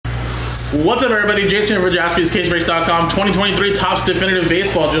What's up, everybody? Jason here for JaspysCaseBreaks.com. 2023 Topps Definitive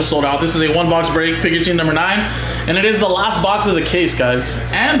Baseball just sold out. This is a one-box break, pick your team number 9, and it is the last box of the case, guys.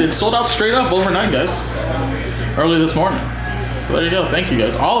 And it sold out straight up overnight, guys, early this morning. So there you go. Thank you,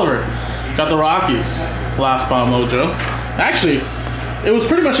 guys. Oliver got the Rockies last spot mojo. Actually, it was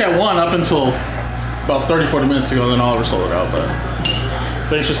pretty much at 1 up until about 30-40 minutes ago, then Oliver sold it out. But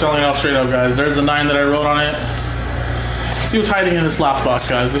thanks for selling it out straight up, guys. There's the 9 that I wrote on it. See what's hiding in this last box,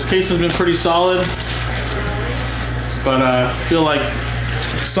 guys. This case has been pretty solid, but I feel like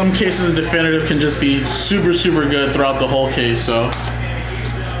some cases of definitive can just be super good throughout the whole case. So,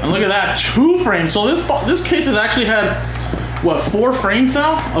 and look at that, 2 frames. So this case has actually had what, 4 frames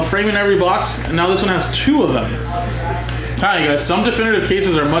now, a frame in every box, and now this one has 2 of them. I'm telling you guys, some definitive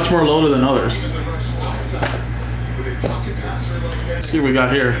cases are much more loaded than others. Let's see what we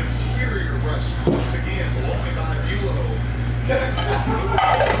got here.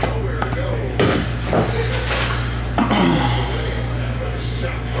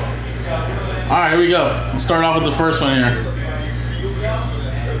 Alright, here we go. Let's start off with the first one here.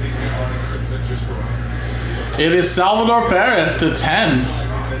 It is Salvador Perez to 10.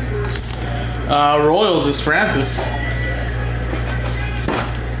 Royals is Francis.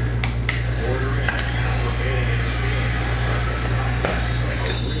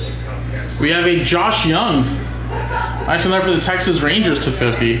 We have a Josh Young. Nice one there for the Texas Rangers to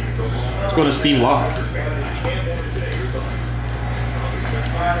 50. Let's go to Steve Locke.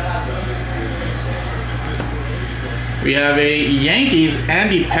 We have a Yankees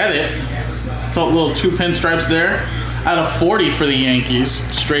Andy Pettit. Couple little 2 pinstripes there. Out of 40 for the Yankees.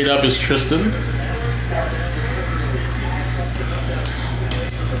 Straight up is Tristan.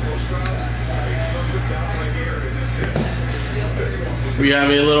 We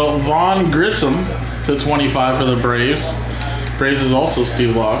have a little Vaughn Grissom to 25 for the Braves. Braves is also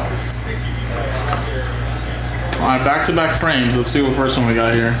Steve Locke. Alright, back-to-back frames. Let's see what first one we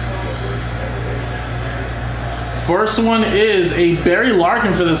got here. First one is a Barry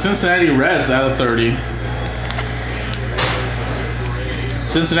Larkin for the Cincinnati Reds out of 30.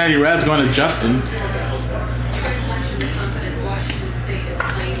 Cincinnati Reds going to Justin.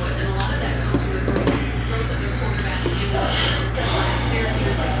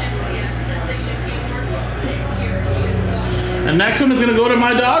 And next one is going to go to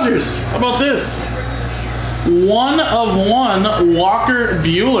my Dodgers. How about this? 1 of 1 Walker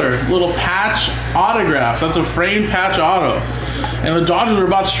Buehler. Little patch autographs. That's a framed patch auto. And the Dodgers were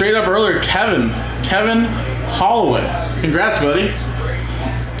about straight up earlier. Kevin Holloway. Congrats, buddy.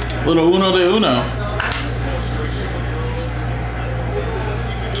 Little uno de uno.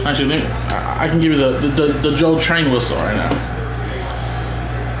 Actually, I can give you the Joe train whistle right now.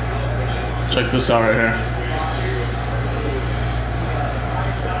 Check this out right here.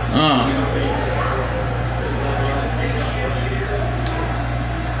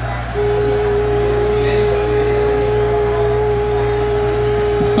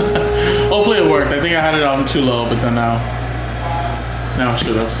 Hopefully it worked. I think I had it on too low, but then now I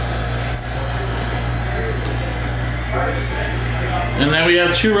should have. And then we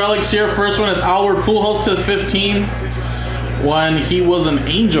have 2 relics here. First one is Albert Pujols to 15 when he was an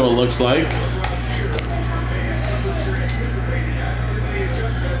Angel, it looks like.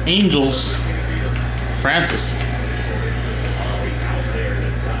 Angels, Francis.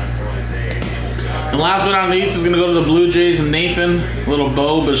 And last but not least is going to go to the Blue Jays and Nathan. Little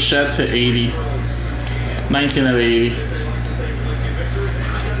Bo Bichette to 80. 19 of 80.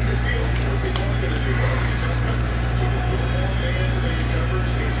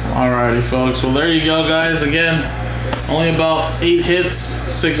 Alrighty, folks. Well, there you go, guys. Again, only about 8 hits,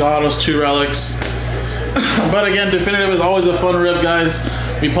 6 autos, 2 relics. But again, definitive is always a fun rip, guys.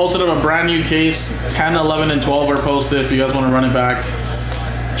 We posted up a brand new case. 10, 11, and 12 are posted if you guys want to run it back.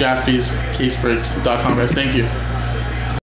 JaspysCaseBreaks.com, guys. Thank you.